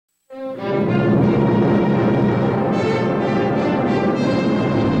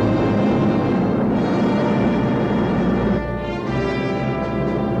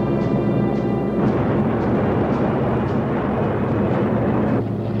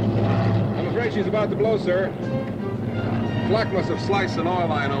Machine's about to blow, sir. Flak must have sliced an oil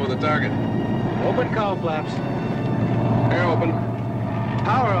line over the target. Open cowl flaps. Air open.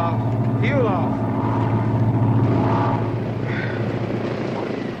 Power off. Fuel off.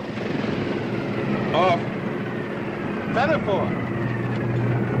 Off. Feather fore.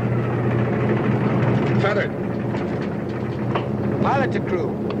 Feathered. Pilot to crew.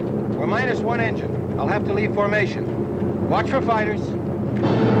 We're -1 engine. I'll have to leave formation. Watch for fighters.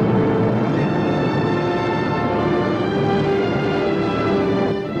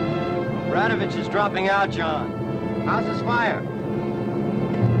 Radovich is dropping out, John. How's his fire?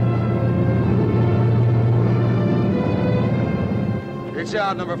 It's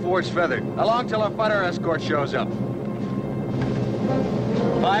out, number 4's feathered. How long till our fighter escort shows up?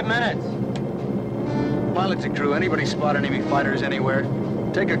 5 minutes. Pilot to crew, anybody spot enemy fighters anywhere?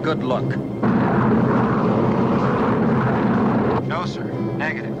 Take a good look. No, sir.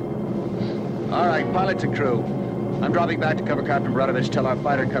 Negative. All right, pilot to crew. I'm dropping back to cover Captain Radovich till our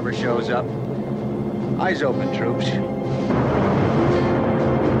fighter cover shows up. Eyes open, troops. Hey,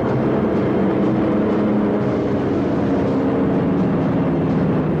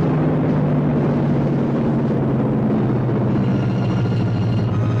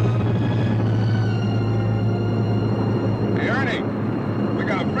 Ernie. We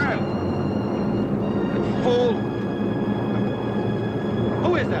got a friend. Fool.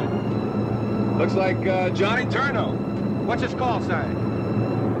 Who is that? Looks like Johnny Turno. What's his call sign?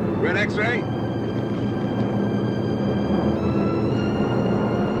 Red X-ray?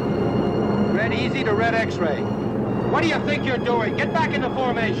 Red Easy to Red X-ray. What do you think you're doing? Get back into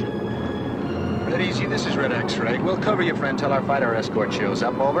formation. Red Easy, this is Red X-ray. We'll cover you, friend, till our fighter escort shows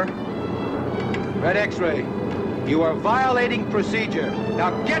up. Over. Red X-ray, you are violating procedure.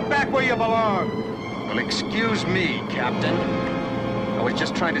 Now get back where you belong. Well, excuse me, Captain. I was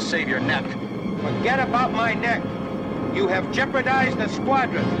just trying to save your neck. Forget about my neck. You have jeopardized the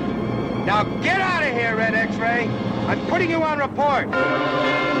squadron. Now get out of here, Red X-ray. I'm putting you on report.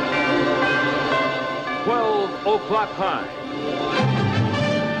 12 o'clock high.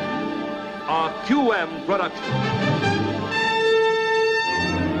 A QM production.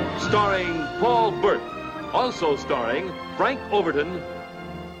 Starring Paul Burt. Also starring Frank Overton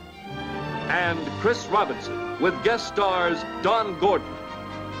and Chris Robinson, with guest stars Don Gordon,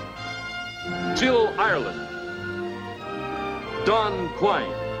 Jill Ireland, Don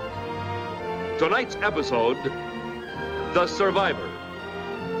Quine. Tonight's episode, The Survivor.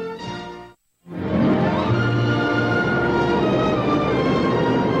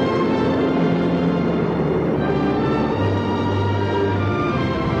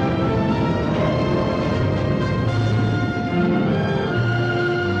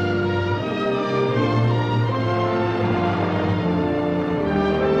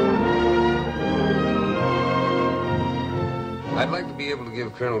 I'd like to be able to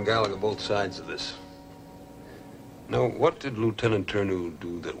give Colonel Gallagher both sides of this. Now, what did Lieutenant Turnu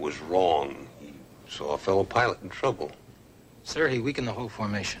do that was wrong? He saw a fellow pilot in trouble. Sir, he weakened the whole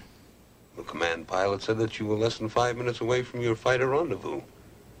formation. The command pilot said that you were less than 5 minutes away from your fighter rendezvous.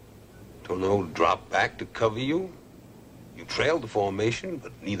 Turnu dropped back to cover you. You trailed the formation,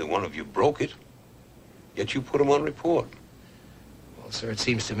 but neither one of you broke it. Yet you put him on report. Well, sir, it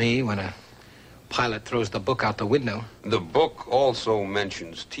seems to me when a pilot throws the book out the window. The book also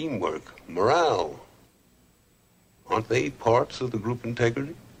mentions teamwork, morale. Aren't they parts of the group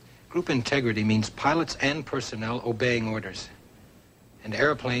integrity? Group integrity means pilots and personnel obeying orders, and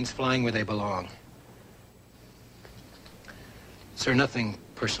airplanes flying where they belong. Sir, nothing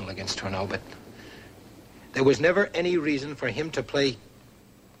personal against Turnu, but there was never any reason for him to play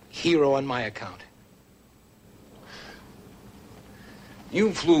hero on my account.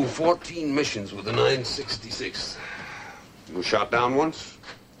 You flew 14 missions with the 966th. You were shot down once.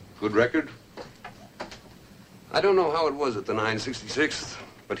 Good record. I don't know how it was at the 966th,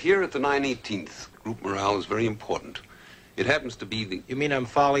 but here at the 918th, group morale is very important. It happens to be the... You mean I'm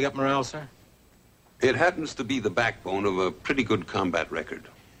fouling up morale, sir? It happens to be the backbone of a pretty good combat record.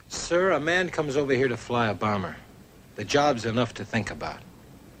 Sir, a man comes over here to fly a bomber. The job's enough to think about.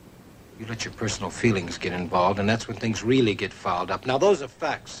 You let your personal feelings get involved, and that's when things really get fouled up. Now, those are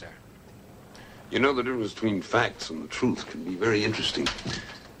facts, sir. You know, the difference between facts and the truth can be very interesting.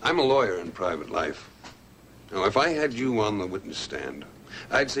 I'm a lawyer in private life. Now, if I had you on the witness stand,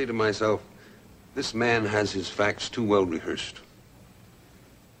 I'd say to myself, this man has his facts too well rehearsed.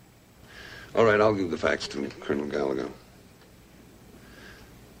 All right, I'll give the facts to Colonel Gallagher.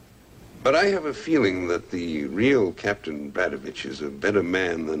 But I have a feeling that the real Captain Radovich is a better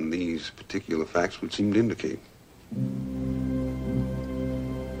man than these particular facts would seem to indicate.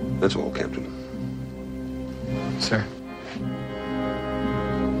 That's all, Captain. Sir.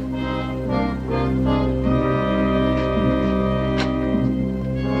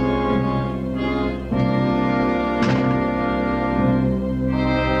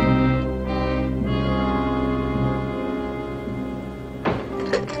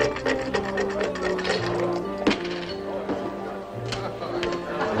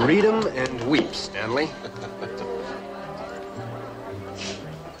 Read 'em and weep, Stanley.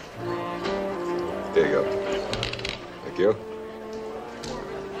 There you go. Thank you.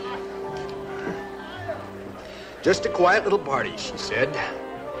 Just a quiet little party, she said.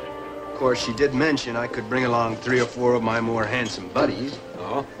 Of course, she did mention I could bring along 3 or 4 of my more handsome buddies.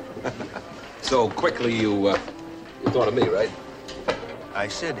 Oh? So quickly you thought of me, right? I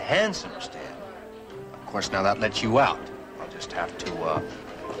said handsome, Stan. Of course, now that lets you out. I'll just have to,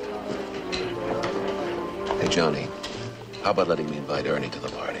 Hey, Johnny, how about letting me invite Ernie to the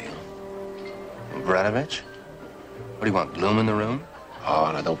party? Bradovich? What do you want, gloom in the room?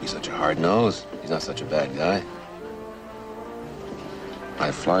 Oh, now don't be such a hard nose. He's not such a bad guy.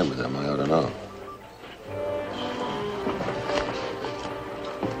 I fly with him, I ought to know.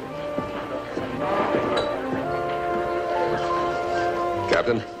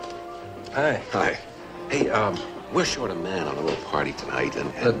 Captain? Hi. Hi. Hey, we're short a man on a little party tonight,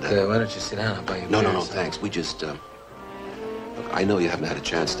 and Look, why don't you sit down? I'll buy you no, beers. thanks. We just, look, I know you haven't had a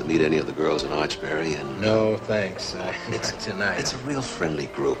chance to meet any of the girls in Archbury, and... No, thanks. It's tonight. It's a real friendly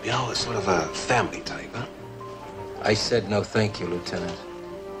group, you know, it's sort of a family type, huh? I said no thank you, Lieutenant.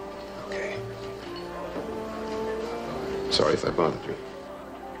 Okay. Sorry if I bothered you.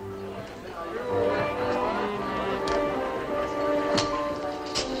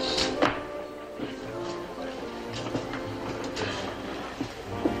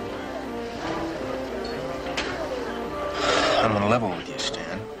 I'm on a level with you,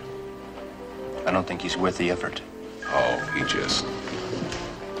 Stan. I don't think he's worth the effort. Oh, he just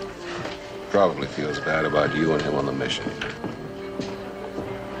probably feels bad about you and him on the mission.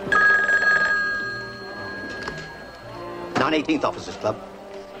 Non-18th Officers Club.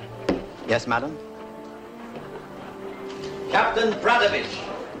 Yes, madam? Captain Bradovich.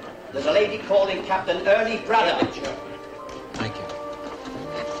 There's a lady calling Captain Ernie Bradovich. Thank you.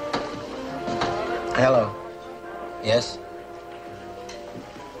 Hello. Yes?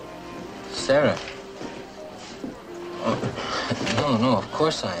 Sarah. Oh, no, of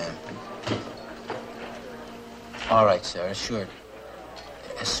course I am. All right, Sarah, sure.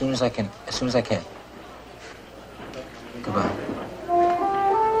 As soon as I can. Goodbye.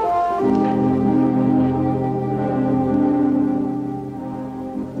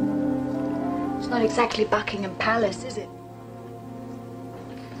 It's not exactly Buckingham Palace, is it?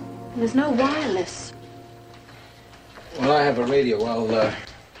 There's no wireless. Well, I have a radio.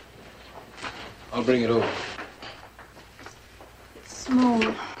 I'll bring it over. It's small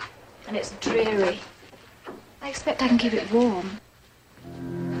and it's dreary. I expect I can keep it warm.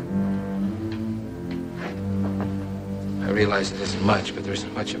 I realize it isn't much, but there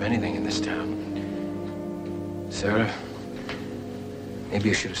isn't much of anything in this town. Sarah, maybe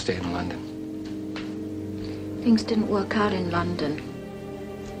you should have stayed in London. Things didn't work out in London.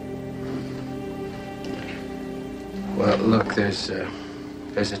 Well, look, there's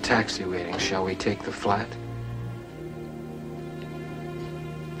a taxi waiting. Shall we take the flat?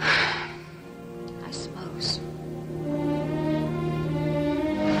 I suppose.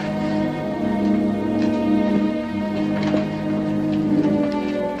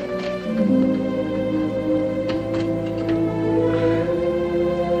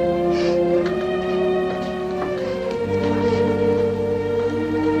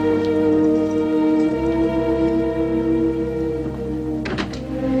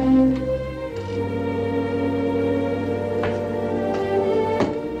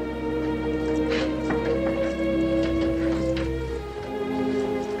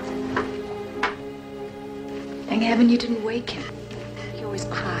 Thank heaven you didn't wake him. He always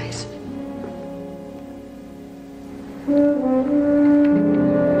cries.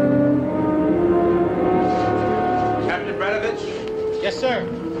 Captain Bradovich? Yes, sir.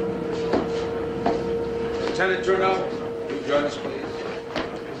 Lieutenant Turnout, will you join us, please?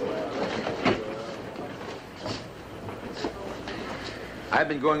 I've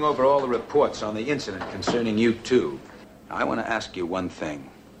been going over all the reports on the incident concerning you two. I want to ask you one thing.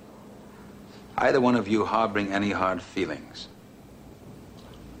 Either one of you harboring any hard feelings?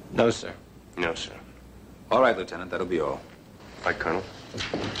 No, sir. No, sir. All right, Lieutenant, that'll be all. Right, Colonel?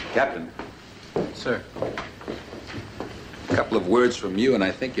 Captain, Sir. a couple of words from you, and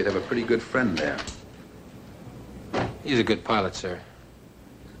I think you'd have a pretty good friend there. He's a good pilot, sir.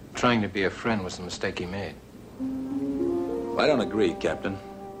 Trying to be a friend was the mistake he made. Well, I don't agree, Captain.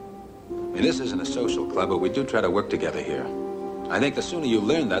 I mean, this isn't a social club, but we do try to work together here. I think the sooner you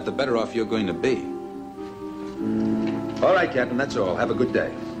learn that, the better off you're going to be. All right, Captain, that's all. Have a good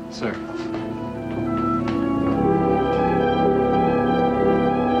day. Sir.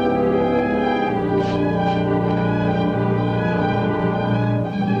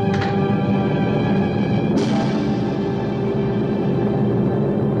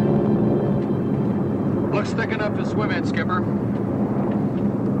 Looks thick enough to swim in, Skipper.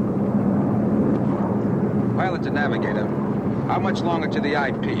 Pilot to navigator. How much longer to the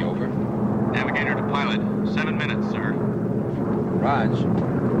IP, over? Navigator to pilot, 7 minutes, sir. Raj.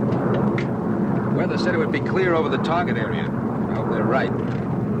 Weather said it would be clear over the target area. I hope they're right.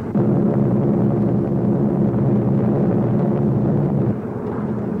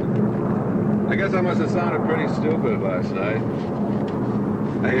 I guess I must have sounded pretty stupid last night.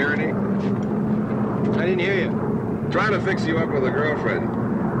 Hey, Ernie? I didn't hear you. Trying to fix you up with a girlfriend.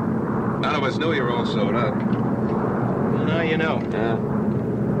 None of us knew you were all sewed up. Well, now you know. Yeah.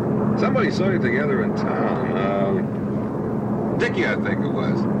 Somebody saw you together in town. Dickie, I think it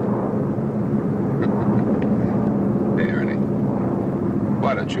was. Hey, Ernie.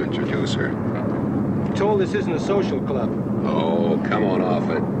 Why don't you introduce her? I'm told this isn't a social club. Oh, come on off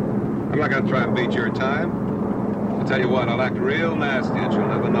it. I'm not going to try and beat your time. I'll tell you what, I'll act real nasty and you'll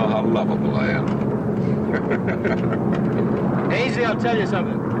never know how lovable I am. Ainsley, I'll tell you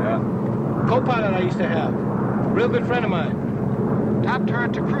something. Yeah? Co-pilot I used to have. Real good friend of mine. Top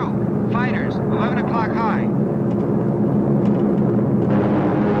turret to crew. Fighters, 11 o'clock high.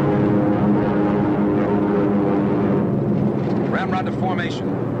 Ramrod to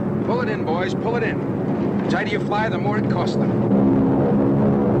formation. Pull it in, boys, pull it in. The tighter you fly, the more it costs them.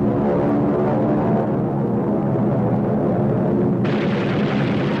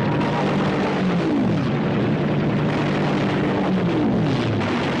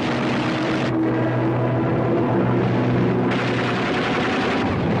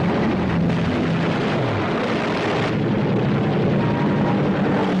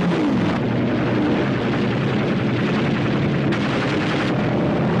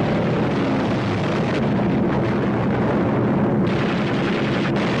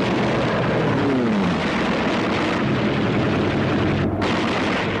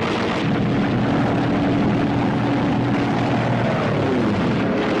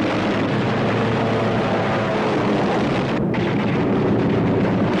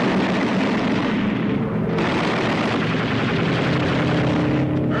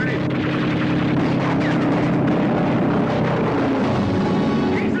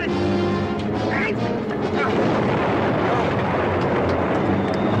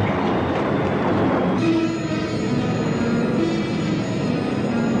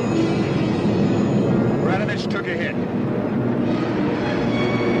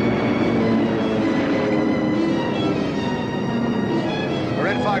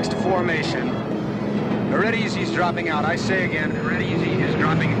 Dropping out. I say again, Red Easy is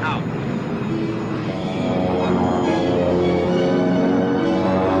dropping out.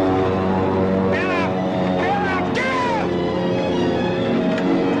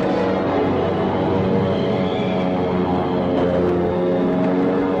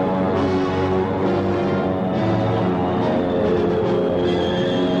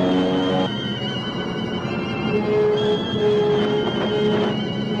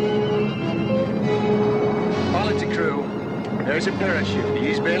 There's a parachute.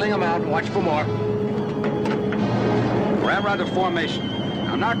 He's bailing them out. Watch for more. Ramrod to formation.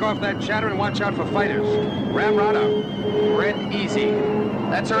 Now knock off that chatter and watch out for fighters. Ramrod out. Red Easy.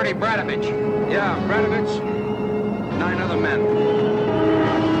 That's Ernie Bradovich. Yeah, Bradovich. 9 other men.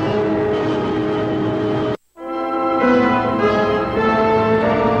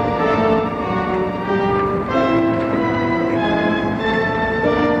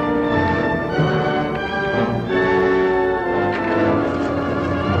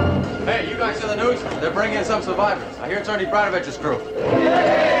 They're bringing in some survivors. I hear it's Ernie Bradovich's crew.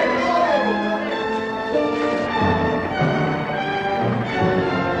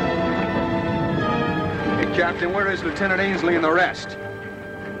 Hey, Captain, where is Lieutenant Ainsley and the rest?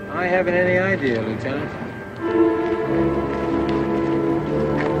 I haven't any idea, Lieutenant.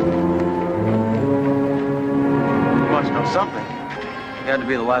 You must know something. You had to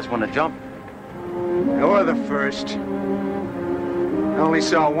be the last one to jump. You're the first. I only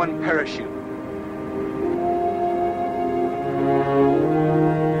saw one parachute.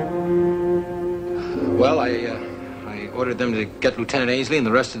 Well, I ordered them to get Lieutenant Ainsley and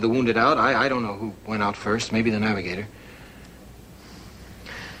the rest of the wounded out. I don't know who went out first. Maybe the navigator.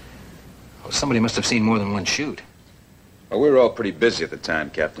 Well, somebody must have seen more than one chute. Well, we were all pretty busy at the time,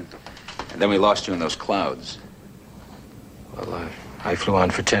 Captain. And then we lost you in those clouds. Well, I flew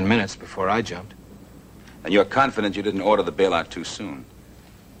on for 10 minutes before I jumped. And you're confident you didn't order the bailout too soon?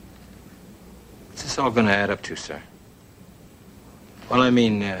 What's this all going to add up to, sir? Well, I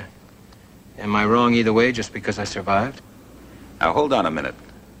mean, am I wrong either way just because I survived? Now, hold on a minute.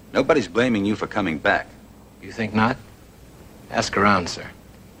 Nobody's blaming you for coming back. You think not? Ask around, sir.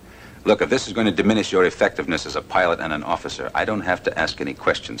 Look, if this is going to diminish your effectiveness as a pilot and an officer, I don't have to ask any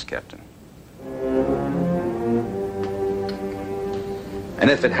questions, Captain. And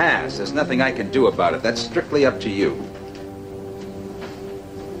if it has, there's nothing I can do about it. That's strictly up to you.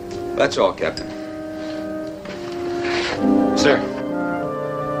 That's all, Captain. Sir.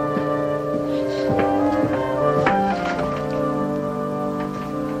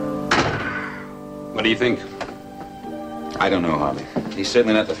 What do you think? I don't know, Harvey. He's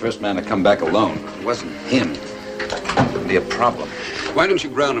certainly not the first man to come back alone. It wasn't him. It would be a problem. Why don't you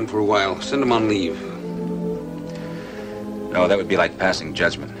ground him for a while? Send him on leave. No, that would be like passing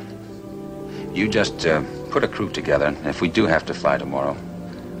judgment. You just put a crew together, and if we do have to fly tomorrow,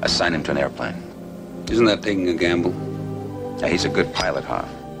 assign him to an airplane. Isn't that taking a gamble? Yeah, he's a good pilot, Harv.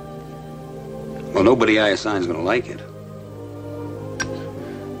 Well, nobody I assign is going to like it.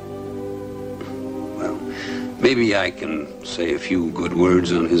 Well, maybe I can say a few good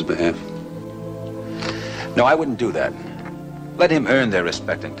words on his behalf. No, I wouldn't do that. Let him earn their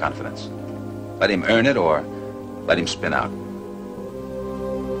respect and confidence. Let him earn it or let him spin out.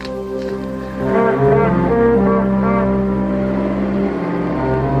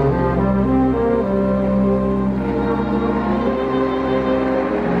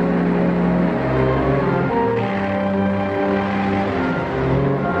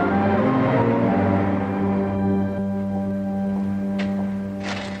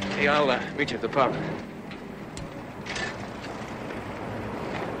 Hey, I'll meet you at the pub.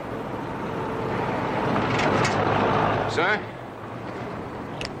 Sir?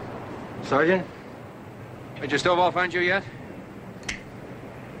 Sergeant? Did your Stovall find you yet?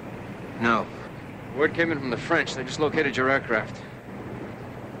 No. Word came in from the French. They just located your aircraft.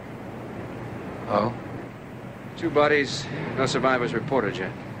 Oh? 2 bodies, no survivors reported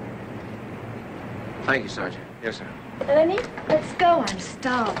yet. Thank you, Sergeant. Yes, sir. Ernie, let's go. I'm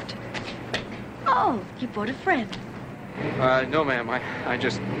starved. Oh, you brought a friend. No, ma'am. I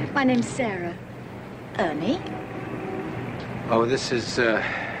just... My name's Sarah. Ernie? Oh, this is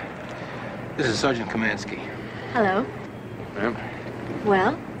Sergeant Kamansky. Hello. Ma'am?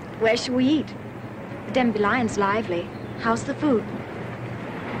 Well, where shall we eat? The Denby Lion's lively. How's the food?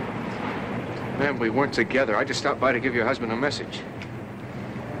 Ma'am, we weren't together. I just stopped by to give your husband a message.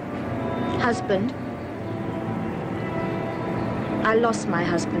 Husband? I lost my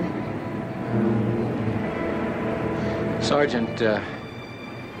husband. Sergeant,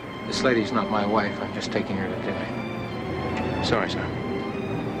 this lady's not my wife. I'm just taking her to dinner. Sorry, sir.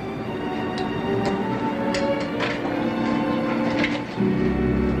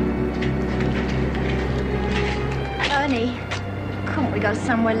 Ernie, couldn't we go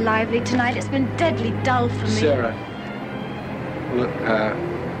somewhere lively tonight? It's been deadly dull for me. Sarah, look,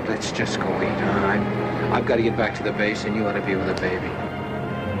 let's just go eat. I've got to get back to the base, and you ought to be with the baby.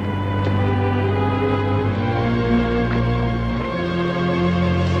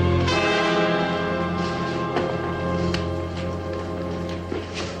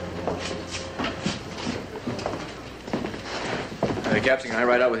 Captain, can I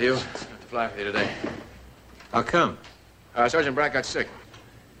ride out with you? I have to fly with you today. How come? Sergeant Brack got sick.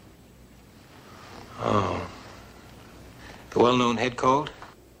 Oh. The well-known head cold?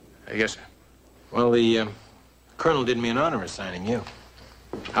 Yes, sir. Well, the colonel did me an honor assigning you.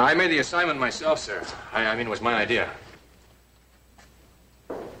 I made the assignment myself, sir. I mean, it was my idea.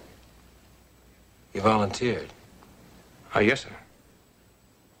 You volunteered? Yes, sir.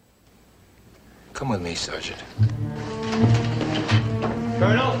 Come with me, Sergeant.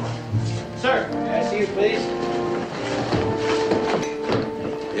 Colonel? Sir, may I see you, please?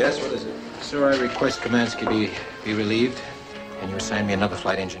 Yes, what is it? Sir, I request Kamansky be relieved, and you assign me another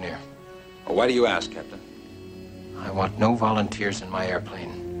flight engineer. Well, why do you ask, Captain? I want no volunteers in my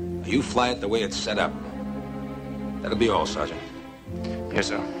airplane. You fly it the way it's set up. That'll be all, Sergeant. Yes,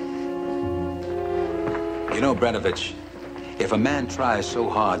 sir. You know, Branovich, if a man tries so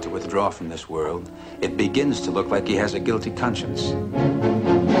hard to withdraw from this world, it begins to look like he has a guilty conscience.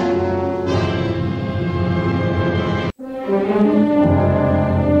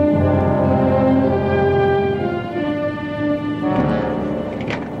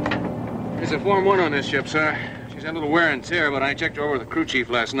 There's a Form 1 on this ship, sir. She's had a little wear and tear, but I checked her over with the crew chief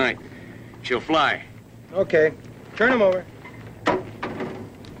last night. She'll fly. Okay. Turn him over.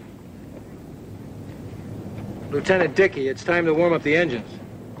 Lieutenant Dickey, it's time to warm up the engines.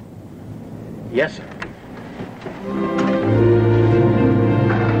 Yes, sir.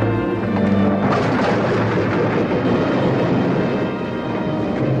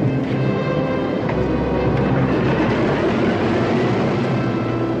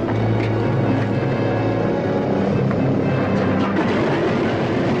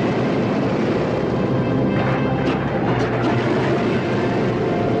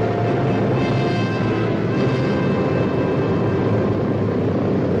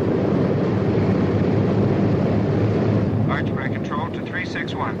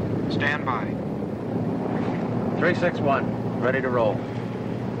 Stand by. 361, ready to roll.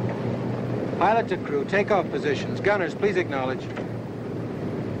 Pilot to crew, takeoff positions. Gunners, please acknowledge.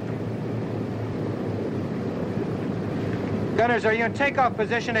 Gunners, are you in takeoff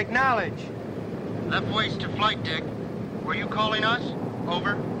position? Acknowledge. Left waist to flight deck. Were you calling us?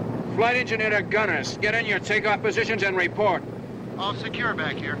 Over. Flight engineer to gunners. Get in your takeoff positions and report. All secure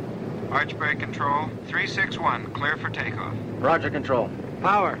back here. Arch brake control, 361, clear for takeoff. Roger, control.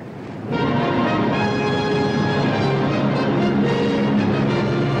 Power.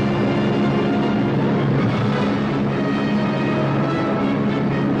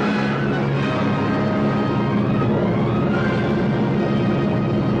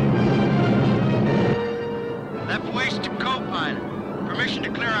 Left waist to co-pilot. Permission to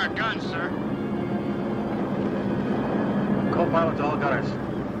clear our guns, sir. Co-pilot to all gunners.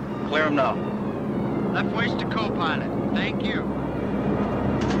 Clear them now. Left waist to co-pilot. Thank you.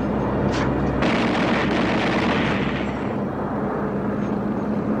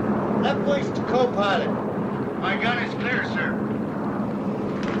 Left waist to co-pilot. My gun is clear, sir.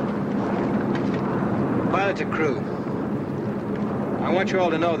 Pilot to crew. I want you all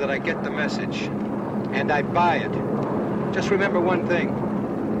to know that I get the message. And I buy it. Just remember one thing.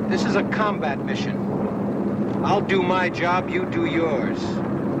 This is a combat mission. I'll do my job, you do yours.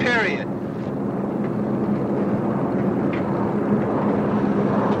 Period.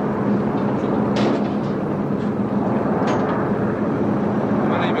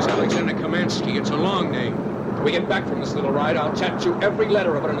 It's a long name. When we get back from this little ride, I'll tattoo every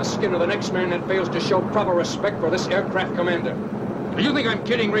letter of it on the skin of the next man that fails to show proper respect for this aircraft commander. If you think I'm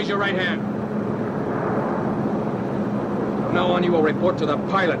kidding, raise your right hand. From now on, you will report to the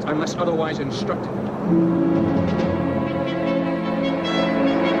pilot unless otherwise instructed.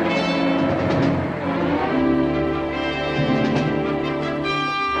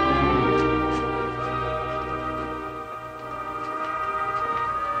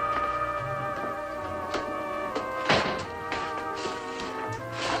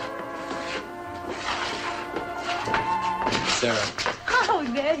 Sarah. Oh,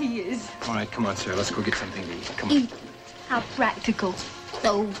 there he is. All right, come on, Sarah. Let's go get something to eat. Come on. Eat. How practical.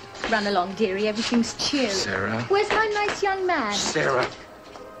 Oh, run along, dearie. Everything's chill. Sarah. Where's my nice young man? Sarah.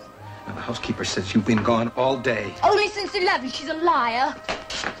 Now, the housekeeper says you've been gone all day. Only since 11. She's a liar.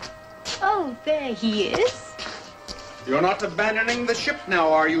 Oh, there he is. You're not abandoning the ship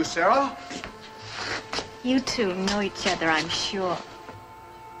now, are you, Sarah? You two know each other, I'm sure.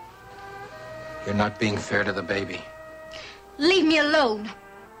 You're not being fair to the baby. Leave me alone.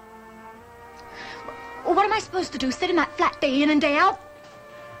 What am I supposed to do? Sit in that flat day in and day out?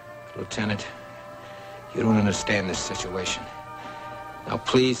 Lieutenant, you don't understand this situation. Now,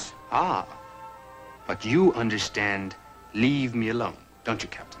 please. Ah, but you understand leave me alone, don't you,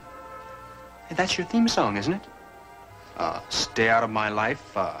 Captain? Hey, that's your theme song, isn't it? Stay out of my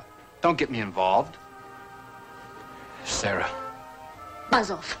life. Don't get me involved. Sarah. Buzz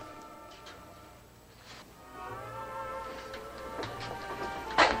off.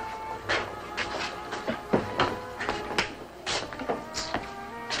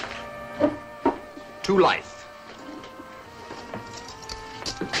 To life.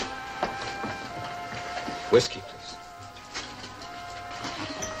 Whiskey, please.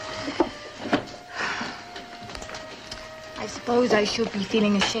 I suppose I should be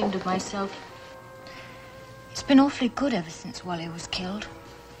feeling ashamed of myself. It's been awfully good ever since Wally was killed.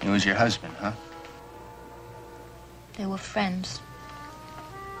 He was your husband, huh? They were friends.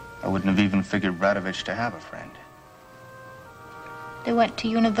 I wouldn't have even figured Bradovich to have a friend. They went to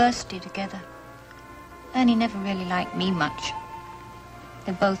university together. Ernie never really liked me much.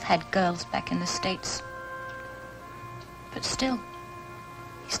 They both had girls back in the States. But still,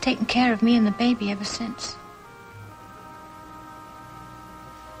 he's taken care of me and the baby ever since.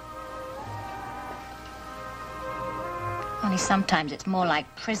 Only sometimes it's more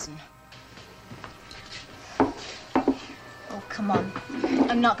like prison. Oh, come on.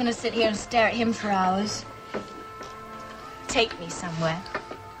 I'm not going to sit here and stare at him for hours. Take me somewhere.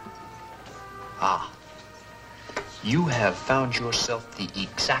 Ah. You have found yourself the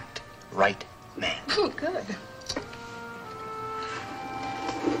exact right man. Oh, good.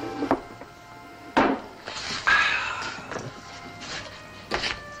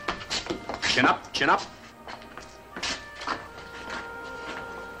 Chin up, chin up.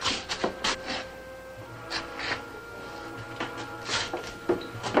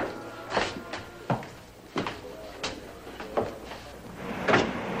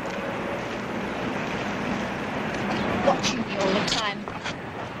 Watching me all the time.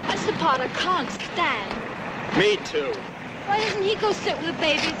 That's the part I can't stand. Me too. Why doesn't he go sit with the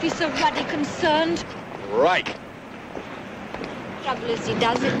baby if he's so ruddy concerned? Right. Trouble is he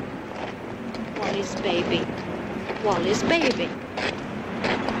does it. Wally's baby. Wally's baby.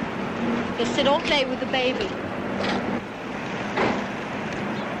 He'll sit all day with the baby.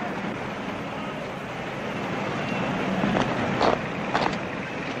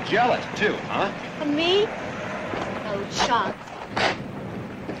 Jealous too, huh? For me? No chance.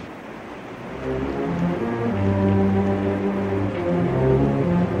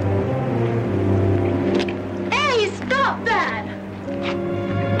 Hey, stop that!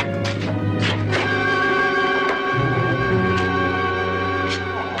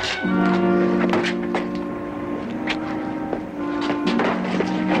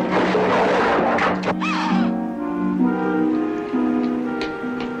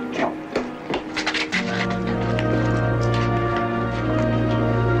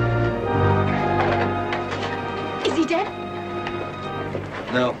 Is he dead?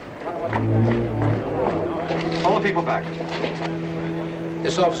 No. All the people back.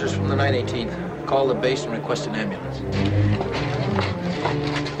 This officer's from the 918th. Call the base and request an ambulance.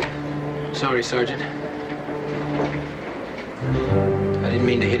 Sorry, Sergeant. I didn't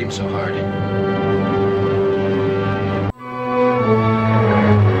mean to hit him so hard.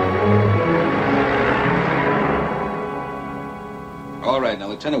 All right, now,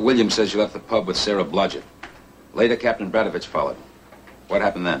 Lieutenant Williams says you left the pub with Sarah Blodgett. Later, Captain Bradovich followed. What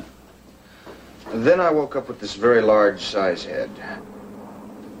happened then? Then I woke up with this very large size head.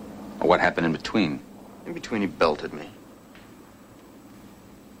 What happened in between? In between, he belted me.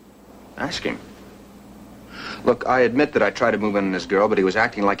 Ask him. Look, I admit that I tried to move in on this girl, but he was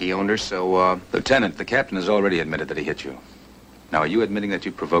acting like he owned her, so, Lieutenant, the captain has already admitted that he hit you. Now, are you admitting that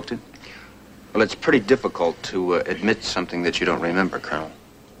you provoked it? Well, it's pretty difficult to admit something that you don't remember, Colonel.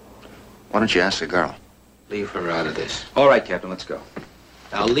 Why don't you ask the girl? Leave her out of this. All right, Captain, let's go.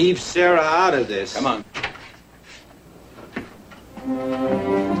 Now leave Sarah out of this. Come on.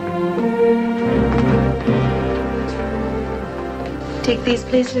 Take these,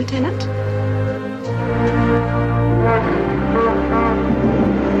 please, Lieutenant.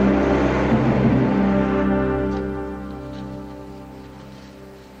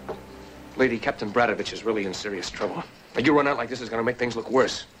 Lady, Captain Bradovich is really in serious trouble. Now, you run out like this is going to make things look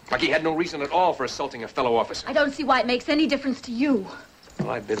worse. Like he had no reason at all for assaulting a fellow officer. I don't see why it makes any difference to you. Well,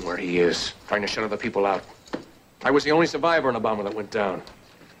 I've been where he is, trying to shut other people out. I was the only survivor in a bomber that went down.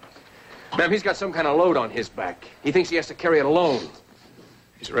 Ma'am, he's got some kind of load on his back. He thinks he has to carry it alone.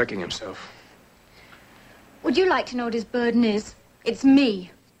 He's wrecking himself. Would you like to know what his burden is? It's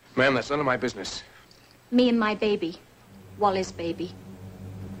me. Ma'am, that's none of my business. Me and my baby. Wally's baby.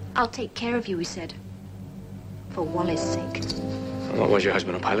 I'll take care of you, he said. For Wally's sake. What, was your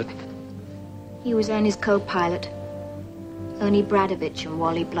husband a pilot? He was Ernie's co-pilot. Ernie Bradovich and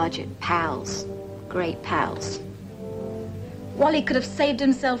Wally Blodgett, pals. Great pals. Wally could have saved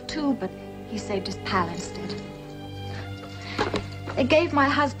himself too, but he saved his pal instead. They gave my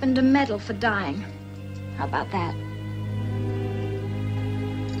husband a medal for dying. How about that?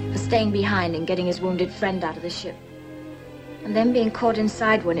 For staying behind and getting his wounded friend out of the ship. And then being caught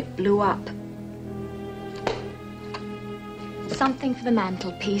inside when it blew up. Something for the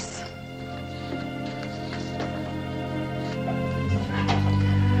mantelpiece.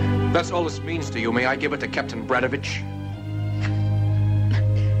 That's all this means to you. May I give it to Captain Bradovich?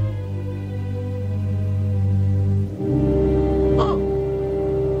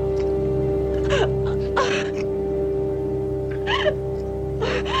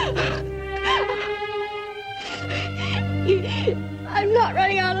 I'm not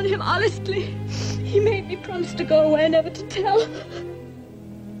running out on him, honestly. He made me promise to go away, never to tell.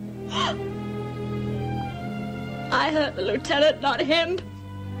 I hurt the lieutenant, not him.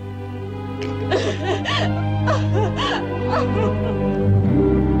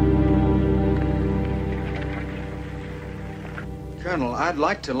 Colonel, I'd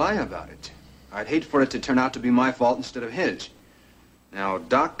like to lie about it. I'd hate for it to turn out to be my fault instead of his. Now,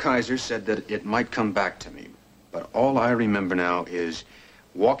 Doc Kaiser said that it might come back to me, but all I remember now is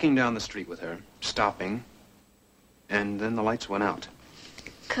walking down the street with her, stopping, and then the lights went out.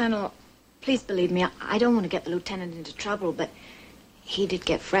 Colonel, please believe me, I don't want to get the lieutenant into trouble, but he did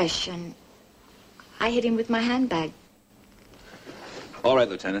get fresh, and I hit him with my handbag. All right,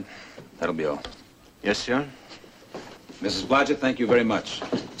 Lieutenant. That'll be all. Yes, sir? Mrs. Blodgett, thank you very much.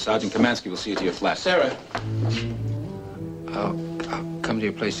 Sergeant Kamansky will see you to your flat. Sarah. I'll come to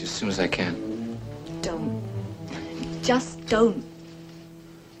your place as soon as I can. Don't. Just don't.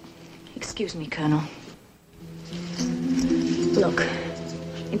 Excuse me, Colonel. Look,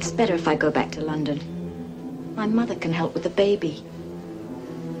 it's better if I go back to London. My mother can help with the baby.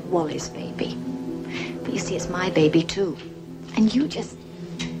 Wally's baby. But you see, it's my baby, too. And you just...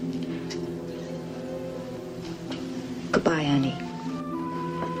 Goodbye, Ernie.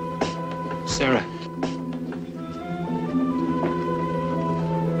 Sarah.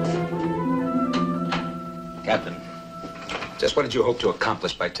 Captain, just what did you hope to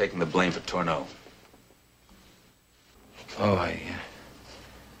accomplish by taking the blame for Tourneau?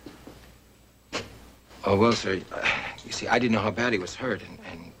 Oh, well, sir, you see, I didn't know how bad he was hurt,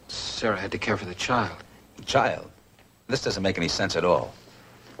 and Sarah had to care for the child. Child? This doesn't make any sense at all.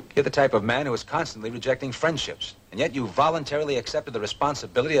 You're the type of man who is constantly rejecting friendships, and yet you voluntarily accepted the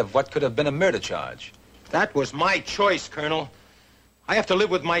responsibility of what could have been a murder charge. That was my choice, Colonel. I have to live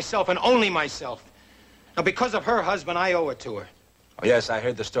with myself and only myself. Now, because of her husband, I owe it to her. Oh, yes, I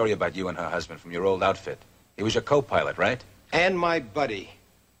heard the story about you and her husband from your old outfit. He was your co-pilot, right? And my buddy.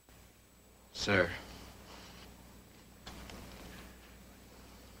 Sir.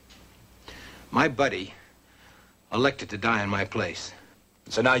 My buddy elected to die in my place.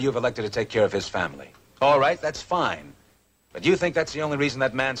 So now you've elected to take care of his family. All right, that's fine. But do you think that's the only reason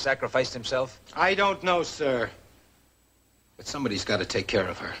that man sacrificed himself? I don't know, sir. But somebody's got to take care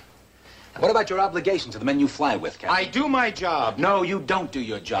of her. What about your obligation to the men you fly with, Captain? I do my job. No, you don't do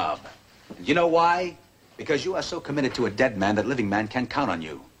your job. And you know why? Because you are so committed to a dead man that living man can't count on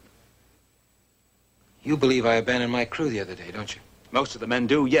you. You believe I abandoned my crew the other day, don't you? Most of the men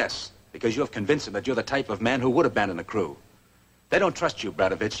do, yes. Because you have convinced them that you're the type of man who would abandon a crew. They don't trust you,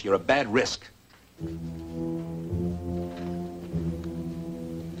 Bradovich. You're a bad risk.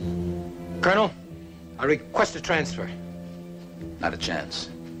 Colonel, I request a transfer. Not a chance.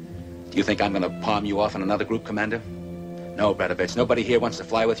 Do you think I'm going to palm you off on another group, Commander? No, Bradovich. Nobody here wants to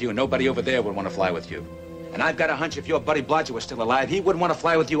fly with you, and nobody over there would want to fly with you. And I've got a hunch if your buddy Blodgett was still alive, he wouldn't want to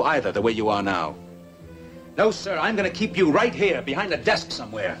fly with you either, the way you are now. No, sir. I'm going to keep you right here, behind a desk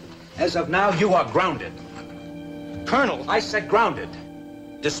somewhere. As of now, you are grounded. Colonel! I said grounded.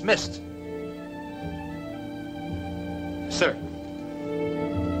 Dismissed. Sir.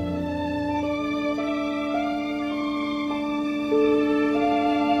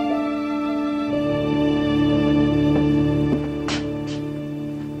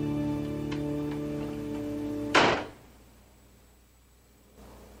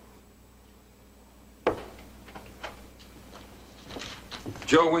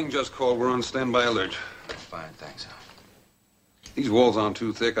 Joe Wing just called. We're on standby alert. Fine, thanks. These walls aren't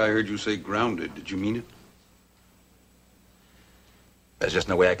too thick. I heard you say grounded. Did you mean it? There's just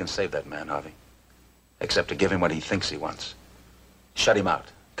no way I can save that man, Harvey. Except to give him what he thinks he wants. Shut him out.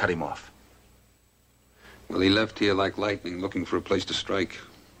 Cut him off. Well, he left here like lightning, looking for a place to strike.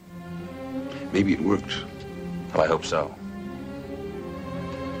 Maybe it worked. Oh, I hope so.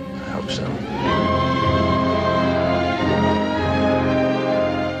 I hope so.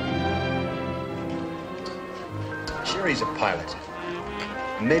 Sure, he's a pilot.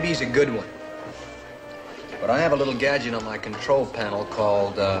 And maybe he's a good one. But I have a little gadget on my control panel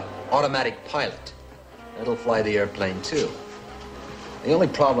called automatic pilot. It'll fly the airplane, too. The only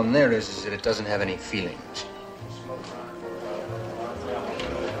problem there is that it doesn't have any feelings.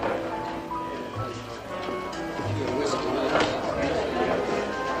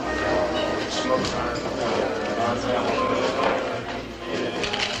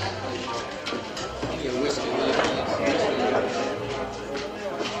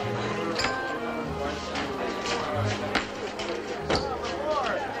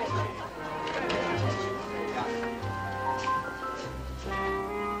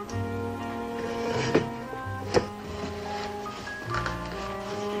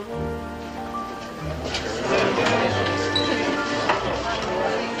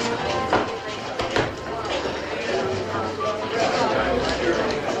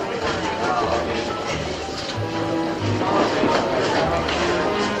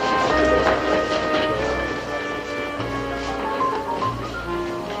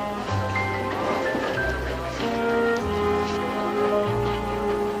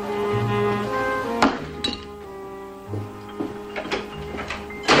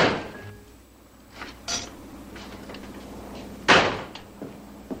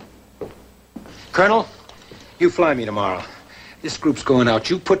 Colonel, you fly me tomorrow. This group's going out.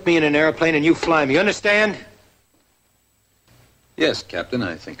 You put me in an airplane and you fly me. You understand? Yes, Captain,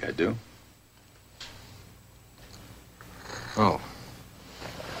 I think I do. Oh.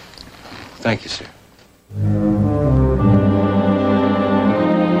 Thank you, sir.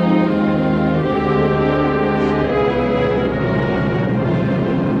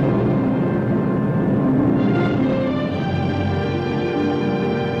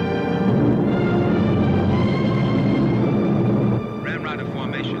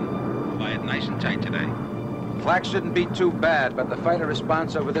 Flak shouldn't be too bad, but the fighter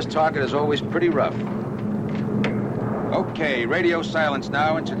response over this target is always pretty rough. Okay, radio silence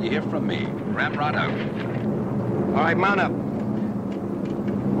now until you hear from me. Ramrod out. All right, mount up.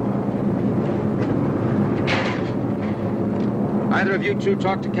 Either of you two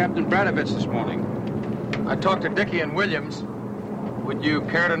talked to Captain Bradovich this morning? I talked to Dickie and Williams. Would you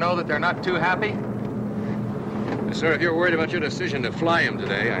care to know that they're not too happy? Sir, if you're worried about your decision to fly him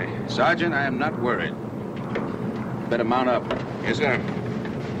today, Sergeant, I am not worried. Better mount up. Yes, sir.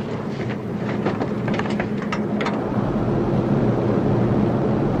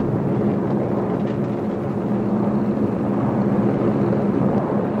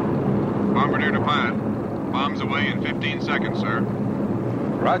 Bombardier to pilot. Bombs away in 15 seconds, sir.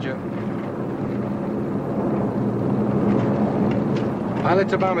 Roger. Pilot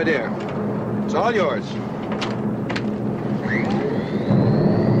to Bombardier. It's all yours.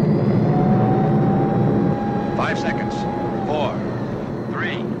 Five seconds. 4,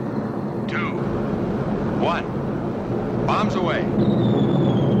 3, 2, 1. Bombs away.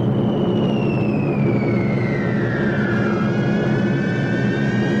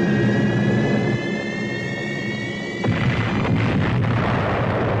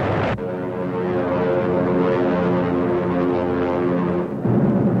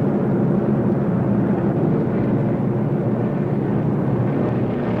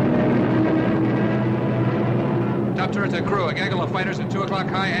 Top turret to crew, a gaggle of fighters at 2 o'clock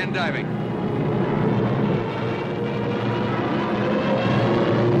high and diving.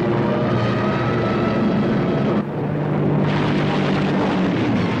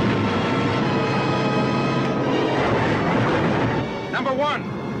 Number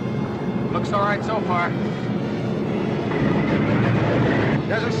 1. Looks all right so far.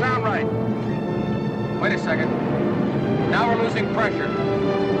 Doesn't sound right. Wait a second. Now we're losing pressure.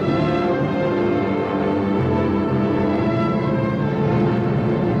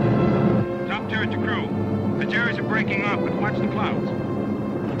 To crew. The Jerrys are breaking up, but watch the clouds.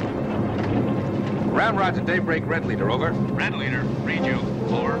 Ramrod to Daybreak, Red Leader, over. Red Leader, read you.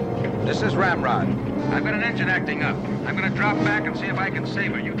 Over. This is Ramrod. I've got an engine acting up. I'm going to drop back and see if I can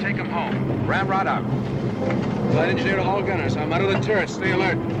save her. You take him home. Ramrod out. Flight engineer to all gunners. I'm out of the turret. Stay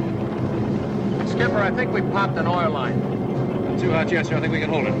alert. Skipper, I think we popped an oil line. Not too hot yet, sir. I think we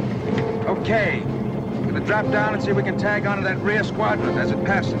can hold it. Okay. Gonna drop down and see if we can tag onto that rear squadron as it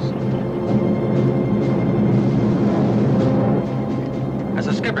passes. As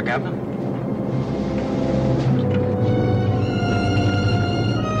a skipper, Captain.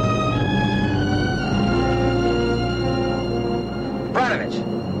 Bradovich.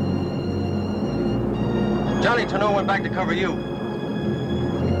 Johnny Tano went back to cover you.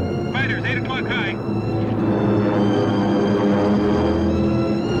 Fighters, 8 o'clock high.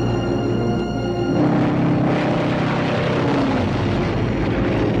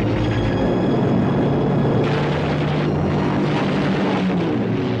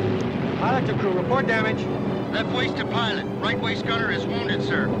 To crew, report damage. Left waist to pilot. Right waist gunner is wounded,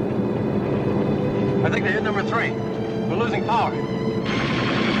 sir. I think they hit number 3. We're losing power.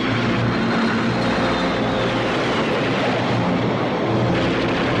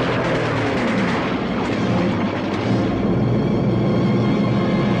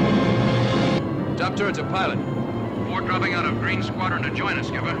 Top turret's a pilot. 4 dropping out of Green Squadron to join us,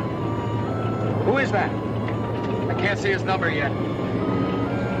 Skipper. Who is that? I can't see his number yet.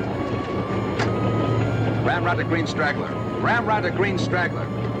 Ramrod to Green Straggler. Ramrod to Green Straggler.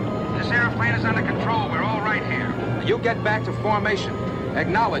 This airplane is under control. We're all right here. You get back to formation.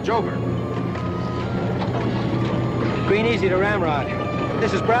 Acknowledge, over. Green easy to Ramrod.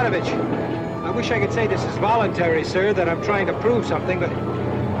 This is Bradovich. I wish I could say this is voluntary, sir, that I'm trying to prove something, but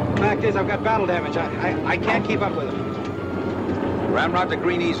the fact is I've got battle damage. I can't keep up with him. Ramrod to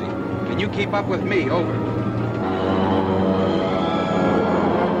Green easy. Can you keep up with me, over?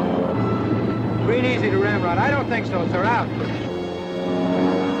 Green easy to Ramrod. I don't think so, sir. Out.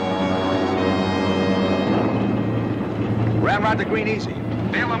 Ramrod to Green easy.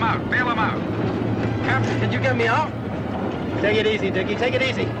 Bail him out. Bail him out. Captain, can you get me out? Take it easy, Dickie. Take it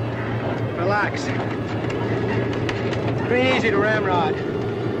easy. Relax. Green easy to Ramrod.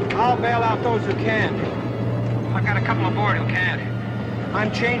 I'll bail out those who can. I've got a couple aboard who can't.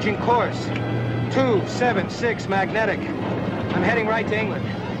 I'm changing course. 276 magnetic. I'm heading right to England.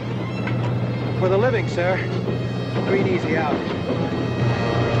 For the living, sir. Green easy out.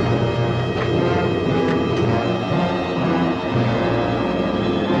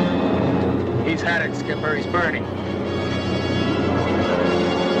 He's had it, Skipper. He's burning.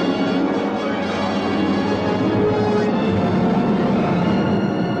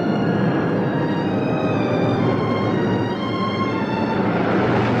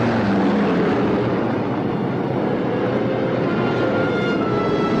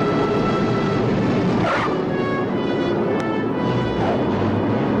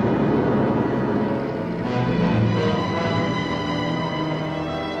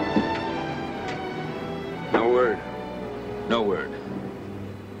 No word.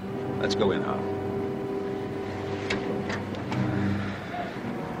 Let's go in, Hal.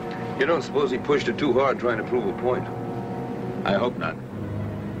 You don't suppose he pushed it too hard trying to prove a point? I hope not.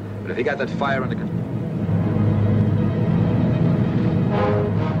 But if he got that fire under control...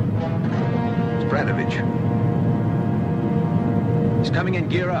 It's Bradovich. He's coming in.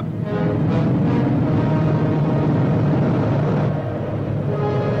 Gear up.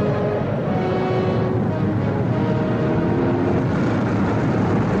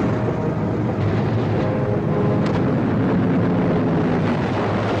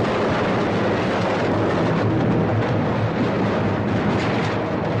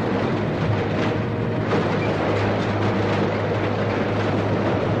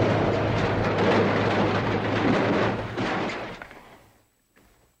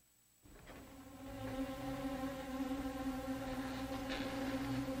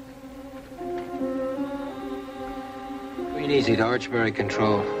 Easy to Archbury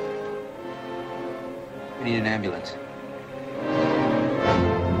Control. We need an ambulance.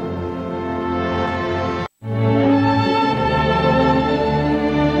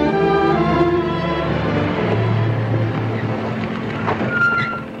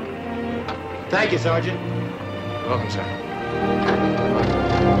 Thank you, Sergeant. You're welcome, sir.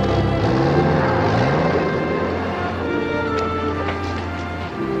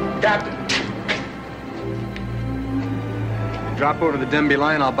 Captain. Drop over to the Denby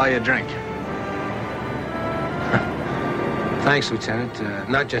line, I'll buy you a drink. Thanks, Lieutenant.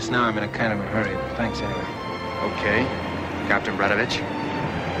 Not just now. I'm in a kind of a hurry. But thanks anyway. Okay, Captain Bradovich.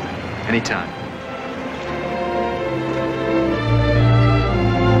 Anytime.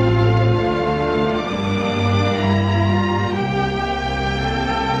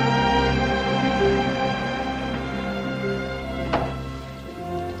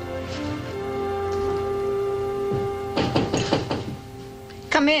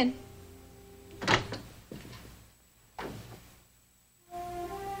 Come in.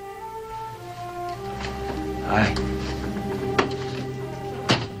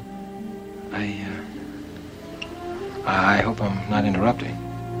 I hope I'm not interrupting.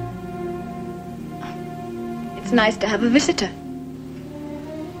 It's nice to have a visitor.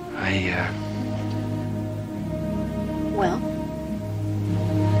 Well?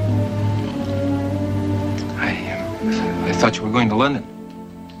 I thought you were going to London.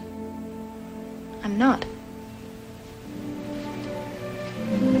 I'm not.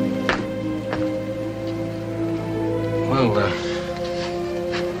 Well,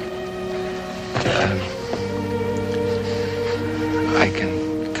 I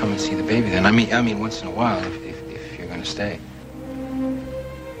can come and see the baby then. I mean, once in a while, if you're going to stay.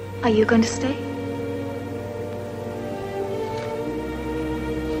 Are you going to stay?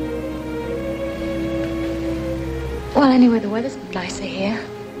 Well, anyway, the weather's nicer here.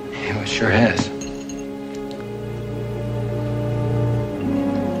 Yeah, it sure has.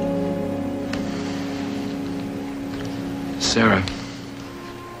 Sarah.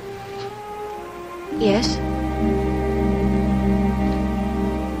 Yes?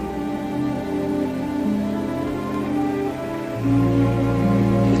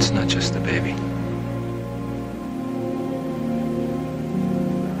 It's not just the baby.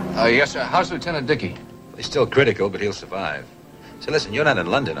 Yes, sir. How's Lieutenant Dickey? He's still critical, but he'll survive. So listen, you're not in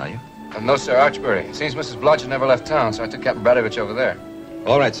London, are you? No, sir, Archbury. It seems Mrs. Blodgett never left town, so I took Captain Bradovich over there.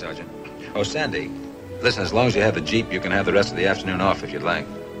 All right, Sergeant. Oh, Sandy, listen, as long as you have the Jeep, you can have the rest of the afternoon off if you'd like.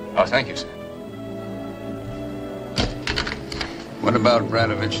 Oh, thank you, sir. What about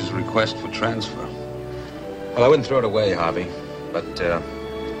Bradovich's request for transfer? Well, I wouldn't throw it away, Harvey. But,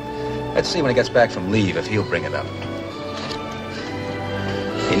 let's see when he gets back from leave if he'll bring it up.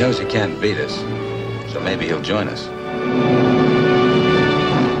 He knows he can't beat us, so maybe he'll join us.